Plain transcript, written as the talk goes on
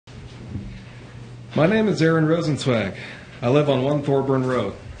My name is Aaron Rosenzweig. I live on 1 Thorburn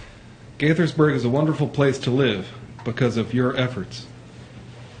Road. Gaithersburg is a wonderful place to live because of your efforts.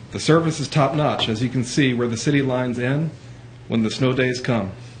 The service is top-notch, as you can see where the city lines end when the snow days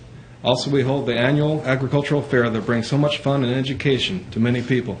come. Also, we hold the annual agricultural fair that brings so much fun and education to many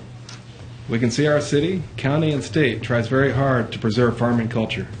people. We can see our city, county, and state tries very hard to preserve farming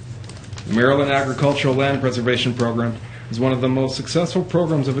culture. The Maryland Agricultural Land Preservation Program is one of the most successful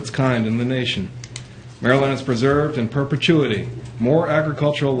programs of its kind in the nation. Maryland has preserved in perpetuity more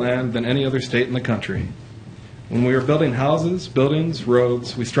agricultural land than any other state in the country. When we are building houses, buildings,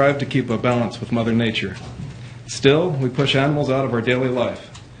 roads, we strive to keep a balance with Mother Nature. Still, we push animals out of our daily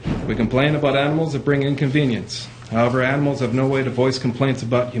life. We complain about animals that bring inconvenience. However, animals have no way to voice complaints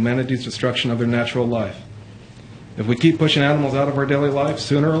about humanity's destruction of their natural life. If we keep pushing animals out of our daily life,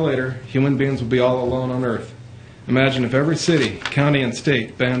 sooner or later, human beings will be all alone on Earth. Imagine if every city, county, and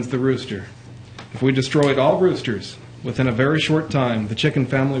state bans the rooster. If we destroyed all roosters, within a very short time, the chicken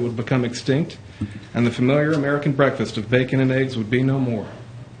family would become extinct, and the familiar American breakfast of bacon and eggs would be no more.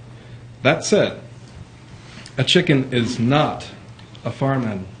 That said, a chicken is not a farm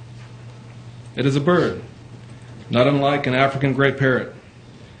animal. It is a bird, not unlike an African gray parrot.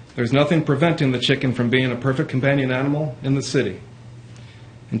 There's nothing preventing the chicken from being a perfect companion animal in the city.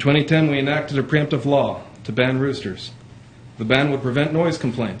 In 2010, we enacted a preemptive law to ban roosters. The ban would prevent noise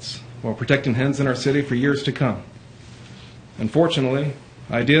complaints while protecting hens in our city for years to come. Unfortunately,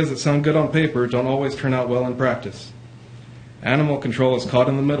 ideas that sound good on paper don't always turn out well in practice. Animal control is caught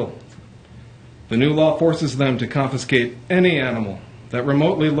in the middle. The new law forces them to confiscate any animal that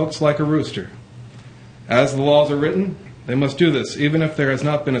remotely looks like a rooster. As the laws are written, they must do this even if there has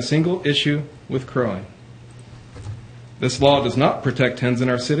not been a single issue with crowing. This law does not protect hens in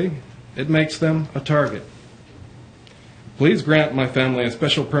our city. It makes them a target. Please grant my family a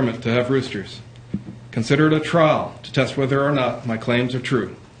special permit to have roosters. Consider it a trial to test whether or not my claims are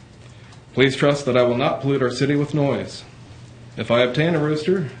true. Please trust that I will not pollute our city with noise. If I obtain a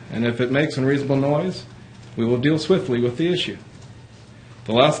rooster, and if it makes unreasonable noise, we will deal swiftly with the issue.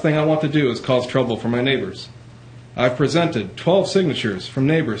 The last thing I want to do is cause trouble for my neighbors. I've presented 12 signatures from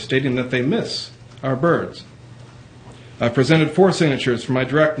neighbors stating that they miss our birds. I've presented 4 signatures from my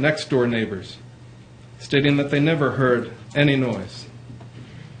direct next-door neighbors, stating that they never heard any noise.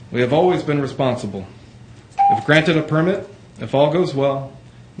 We have always been responsible. If granted a permit, if all goes well,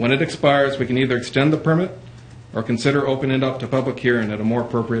 when it expires, we can either extend the permit or consider opening it up to public hearing at a more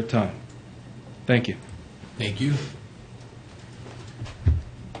appropriate time. Thank you. Thank you.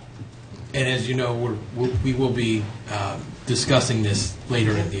 And as you know, we will be discussing this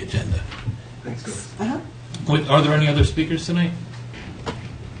later in the agenda. Thanks, guys. Are there any other speakers tonight?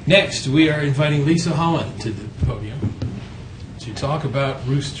 Next, we are inviting Lisa Holland to the podium to talk about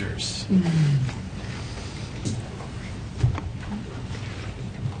roosters.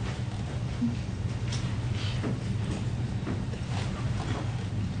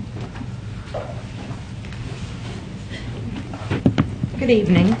 Good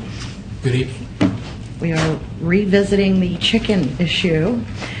evening. Good evening. We are revisiting the chicken issue.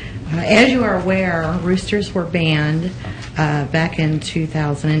 As you are aware, roosters were banned back in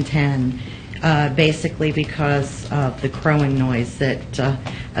 2010, basically because of the crowing noise that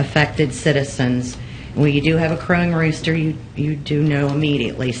affected citizens. When you do have a crowing rooster, you do know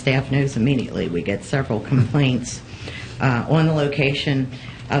immediately, staff knows immediately. We get several complaints on the location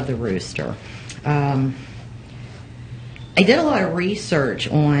of the rooster. I did a lot of research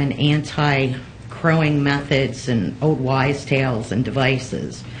on anti-crowing methods and old wives' tales and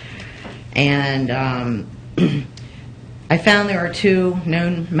devices. And I found there are 2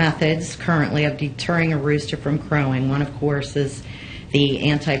 known methods currently of deterring a rooster from crowing. One, of course, is the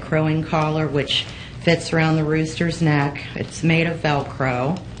anti-crowing collar, which fits around the rooster's neck. It's made of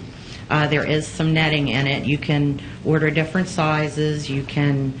Velcro. There is some netting in it. You can order different sizes. You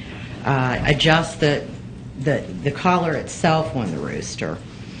can adjust the collar itself on the rooster.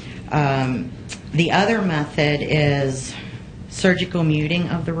 The other method is surgical muting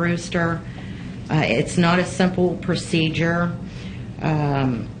of the rooster. It's not a simple procedure.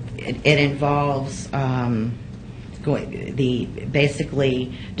 It involves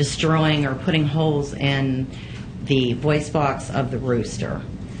basically destroying or putting holes in the voice box of the rooster.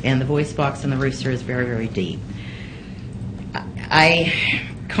 And the voice box in the rooster is very, very deep. I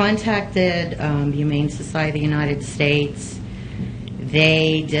contacted the Humane Society of the United States.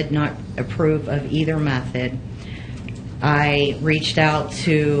 They did not approve of either method. I reached out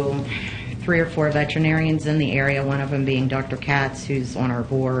to 3 or 4 veterinarians in the area, one of them being Dr. Katz, who's on our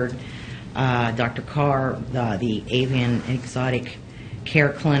board, Dr. Carr, the avian exotic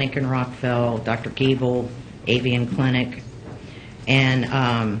Care Clinic in Rockville, Dr. Giebel, Avian Clinic,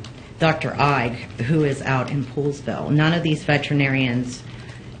 and Dr. Eig, who is out in Poolsville. None of these veterinarians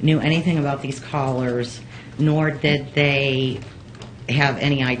knew anything about these collars, nor did they have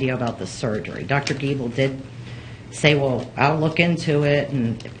any idea about the surgery. Dr. Giebel did say, well, I'll look into it,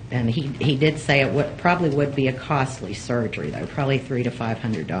 and he did say it probably would be a costly surgery, though, probably $300 to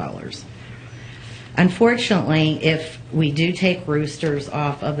 $500. Unfortunately, if we do take roosters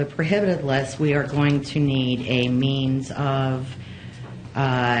off of the prohibited list, we are going to need a means of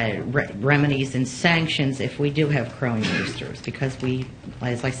remedies and sanctions if we do have crowing roosters, because we,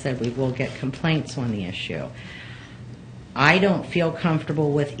 as I said, we will get complaints on the issue. I don't feel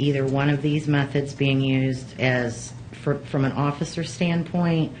comfortable with either one of these methods being used from an officer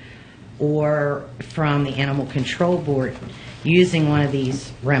standpoint or from the Animal Control Board using one of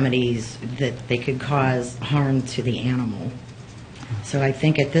these remedies that they could cause harm to the animal. So I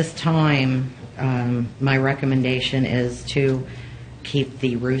think at this time, my recommendation is to keep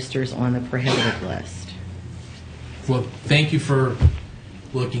the roosters on the prohibited list. Well, thank you for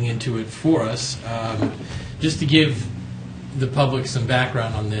looking into it for us. Just to give the public some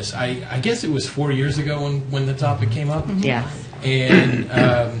background on this, I guess it was 4 years ago when the topic came up. Yes. And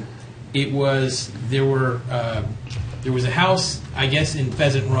there was a house, I guess, in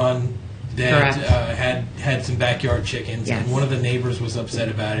Pheasant Run that had some backyard chickens, Yes. and one of the neighbors was upset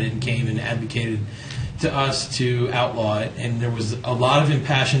about it and came and advocated to us to outlaw it. And there was a lot of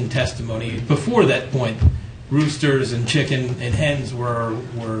impassioned testimony. Before that point, roosters and chicken and hens were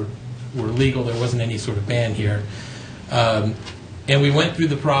legal. There wasn't any sort of ban here. And we went through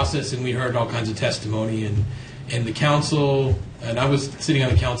the process, and we heard all kinds of testimony, and the council, and I was sitting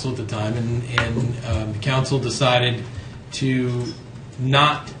on the council at the time, and the council decided to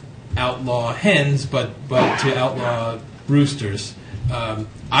not outlaw hens, but to outlaw roosters.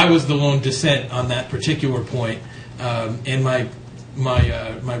 I was the lone dissent on that particular point, and my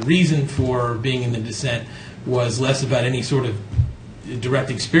reason for being in the dissent was less about any sort of direct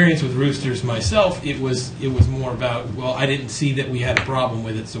experience with roosters myself. It was more about, well, I didn't see that we had a problem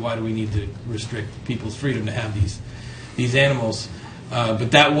with it, so why do we need to restrict people's freedom to have these animals?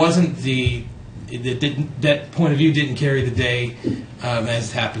 But that wasn't that point of view didn't carry the day,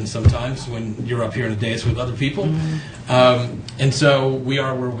 as happens sometimes when you're up here in a dais with other people. And so we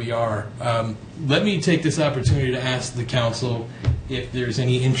are where we are. Let me take this opportunity to ask the council if there's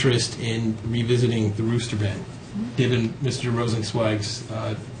any interest in revisiting the Rooster Ban, given Mr. Rosenzweig's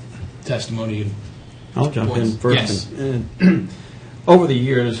testimony. I'll jump in first. Yes. Over the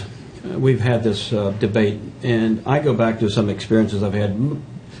years, we've had this debate, and I go back to some experiences I've had.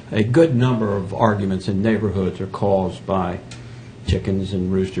 A good number of arguments in neighborhoods are caused by chickens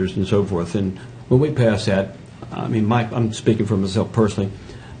and roosters and so forth. And when we passed that, I mean, I'm speaking for myself personally,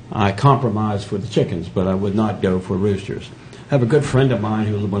 I compromised for the chickens, but I would not go for roosters. I have a good friend of mine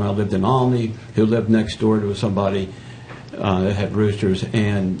who, when I lived in Olney, who lived next door to somebody that had roosters,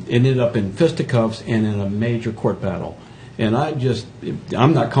 and ended up in fisticuffs and in a major court battle. And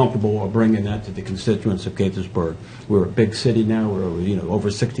I'm not comfortable bringing that to the constituents of Gaithersburg. We're a big city now. We're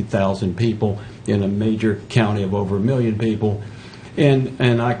over 60,000 people in a major county of over 1 million people.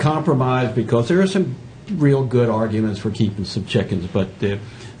 And I compromised because there are some real good arguments for keeping some chickens, but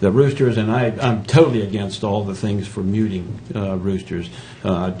the roosters, and I'm totally against all the things for muting roosters.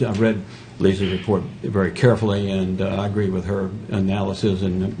 I read Lisa's report very carefully, and I agree with her analysis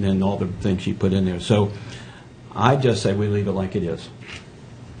and all the things she put in there. So I just say we leave it like it is.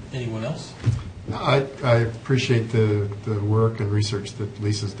 Anyone else? I appreciate the work and research that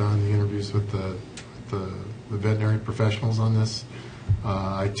Lisa's done, the interviews with the veterinary professionals on this.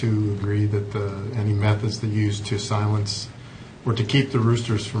 I, too, agree that any methods that used to silence or to keep the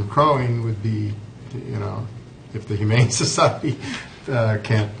roosters from crowing would be, if the Humane Society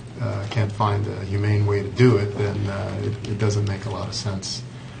can't find a humane way to do it, then it doesn't make a lot of sense.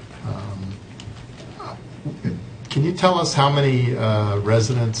 Can you tell us how many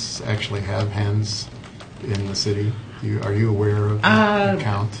residents actually have hens in the city? Are you aware of the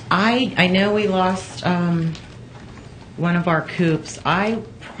count? I know we lost one of our coops. I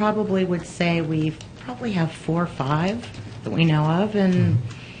probably would say we probably have 4 or 5 that we know of, and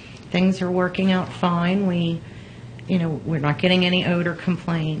things are working out fine. We're not getting any odor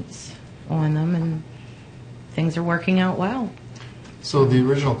complaints on them, and things are working out well. So the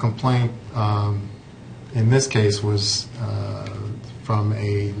original complaint in this case was from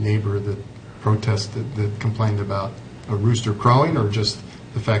a neighbor that protested, that complained about a rooster crowing, or just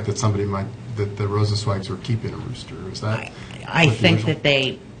the fact that that the Rosenzweigs were keeping a rooster? Is that? I think that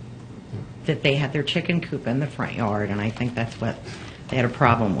they had their chicken coop in the front yard, and I think that's what they had a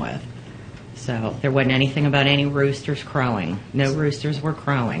problem with. So there wasn't anything about any roosters crowing. No roosters were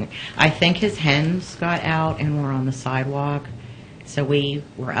crowing. I think his hens got out and were on the sidewalk, so we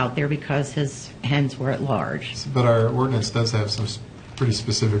were out there because his hens were at large. But our ordinance does have some pretty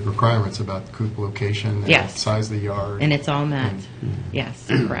specific requirements about coop location and Yes. size of the yard. And it's all met. Yes,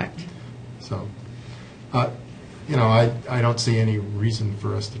 correct. So, I don't see any reason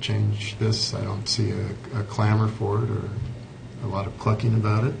for us to change this. I don't see a clamor for it or a lot of clucking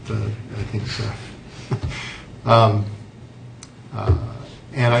about it. I think,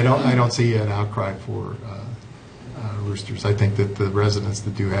 and I don't see an outcry for roosters. I think that the residents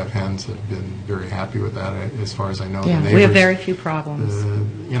that do have hens have been very happy with that. As far as I know, Yeah, the we have neighbors, very few problems.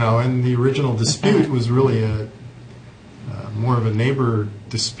 and the original dispute was really more of a neighbor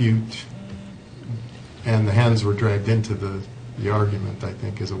dispute, and the hens were dragged into the argument. I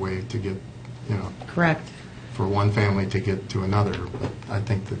think is a way to get, Correct. for one family to get to another. But I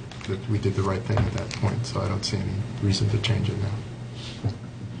think that we did the right thing at that point, so I don't see any reason to change it now.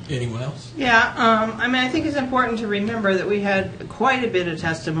 Anyone else? Yeah, I think it's important to remember that we had quite a bit of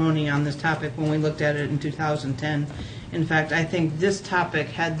testimony on this topic when we looked at it in 2010. In fact, I think this topic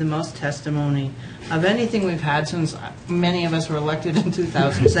had the most testimony of anything we've had since many of us were elected in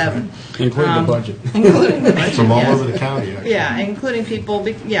 2007. Including the budget. Including the budget, From all yes. over the county, actually. Yeah, including people,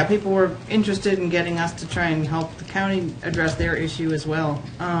 people were interested in getting us to try and help the county address their issue as well.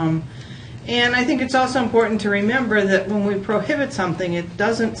 And I think it's also important to remember that when we prohibit something, it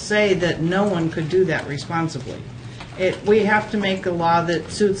doesn't say that no one could do that responsibly. We have to make a law that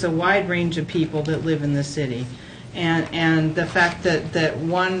suits a wide range of people that live in the city. And the fact that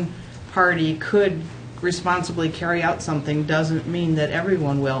one party could responsibly carry out something doesn't mean that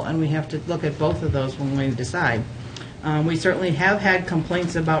everyone will, and we have to look at both of those when we decide. We certainly have had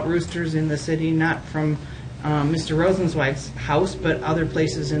complaints about roosters in the city, not from Mr. Rosenzweig's house, but other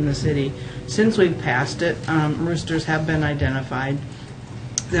places in the city. Since we've passed it, roosters have been identified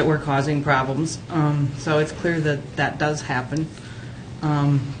that were causing problems. So it's clear that that does happen.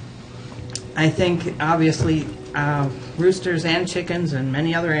 I think, obviously, roosters and chickens and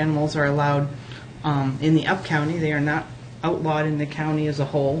many other animals are allowed in the up county. They are not outlawed in the county as a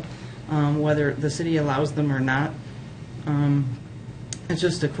whole, whether the city allows them or not. It's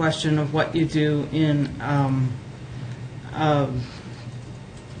just a question of what you do in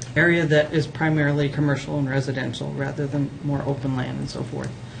area that is primarily commercial and residential rather than more open land and so forth.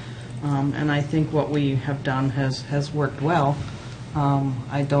 And I think what we have done has worked well.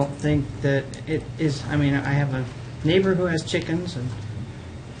 I don't think that it is, I have a neighbor who has chickens and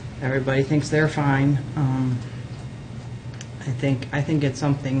everybody thinks they're fine. I think it's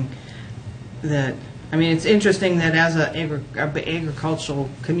something that, it's interesting that as an agricultural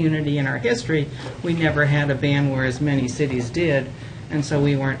community in our history, we never had a ban where as many cities did, and so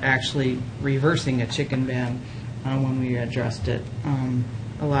we weren't actually reversing a chicken ban when we addressed it.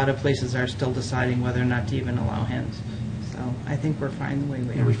 A lot of places are still deciding whether or not to even allow hens. So I think we're fine the way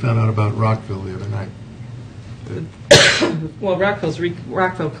we Yeah, are. we found out about Rockville the other night. Well,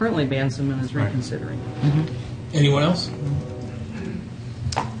 Rockville currently bans them and is reconsidering. Anyone else?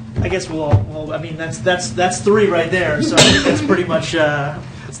 I guess that's three right there. So I think that's pretty much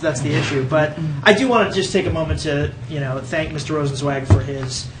that's the issue. But I do want to just take a moment to thank Mr. Rosenzweig for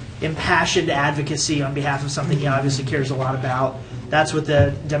his impassioned advocacy on behalf of something he obviously cares a lot about. That's what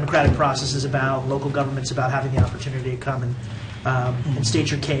the democratic process is about. Local government's about having the opportunity to come and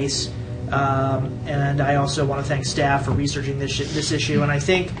state your case. And I also want to thank staff for researching this issue. And I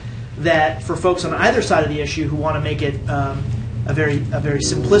think that for folks on either side of the issue who want to make it a very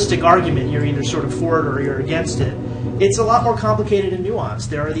simplistic argument, you're either sort of for it or you're against it, it's a lot more complicated and nuanced.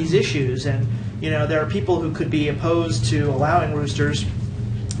 There are these issues, and there are people who could be opposed to allowing roosters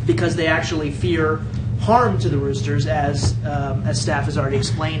because they actually fear harm to the roosters, as staff has already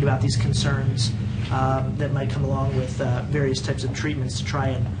explained about these concerns that might come along with various types of treatments to try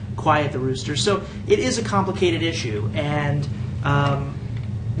and quiet the roosters. So it is a complicated issue, and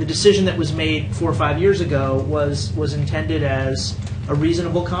the decision that was made 4 or 5 years ago was intended as a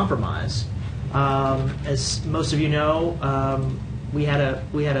reasonable compromise. As most of you know, we had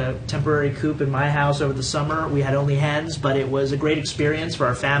a temporary coop in my house over the summer. We had only hens, but it was a great experience for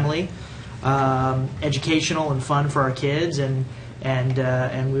our family, educational and fun for our kids, and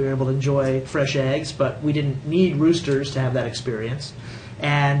we were able to enjoy fresh eggs. But we didn't need roosters to have that experience.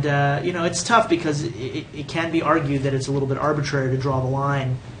 And it's tough because it can be argued that it's a little bit arbitrary to draw the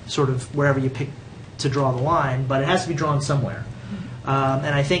line, sort of wherever you pick to draw the line, but it has to be drawn somewhere.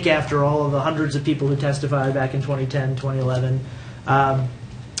 And I think after all of the hundreds of people who testified back in 2010, 2011, and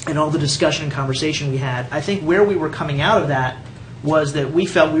all the discussion and conversation we had, I think where we were coming out of that was that we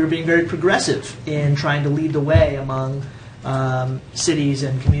felt we were being very progressive in trying to lead the way among cities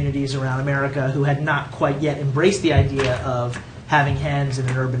and communities around America who had not quite yet embraced the idea of having hens in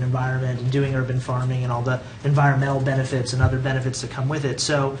an urban environment and doing urban farming and all the environmental benefits and other benefits that come with it.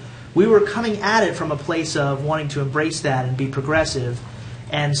 So we were coming at it from a place of wanting to embrace that and be progressive.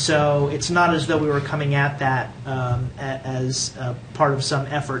 And so it's not as though we were coming at that as part of some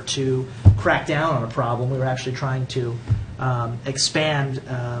effort to crack down on a problem. We were actually trying to expand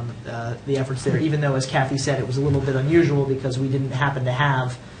the efforts there, even though, as Kathy said, it was a little bit unusual because we didn't happen to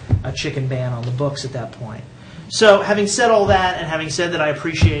have a chicken ban on the books at that point. So having said all that, and having said that I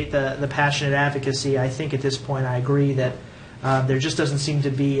appreciate the passionate advocacy, I think at this point I agree that there just doesn't seem to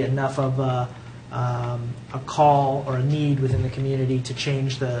be enough of a call or a need within the community to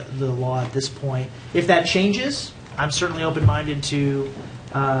change the law at this point. If that changes, I'm certainly open-minded to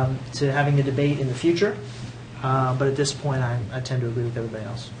having a debate in the future. But at this point, I tend to agree with everybody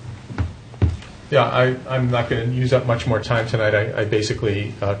else. Yeah, I'm not going to use up much more time tonight. I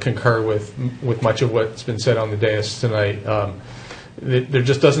basically concur with much of what's been said on the dais tonight. There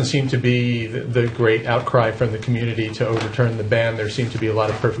just doesn't seem to be the great outcry from the community to overturn the ban. There seem to be a lot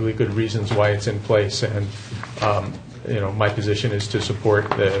of perfectly good reasons why it's in place, and my position is to support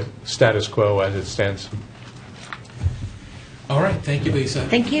the status quo as it stands. All right, thank you, Lisa.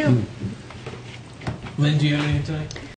 Thank you. Lynn, do you have anything tonight?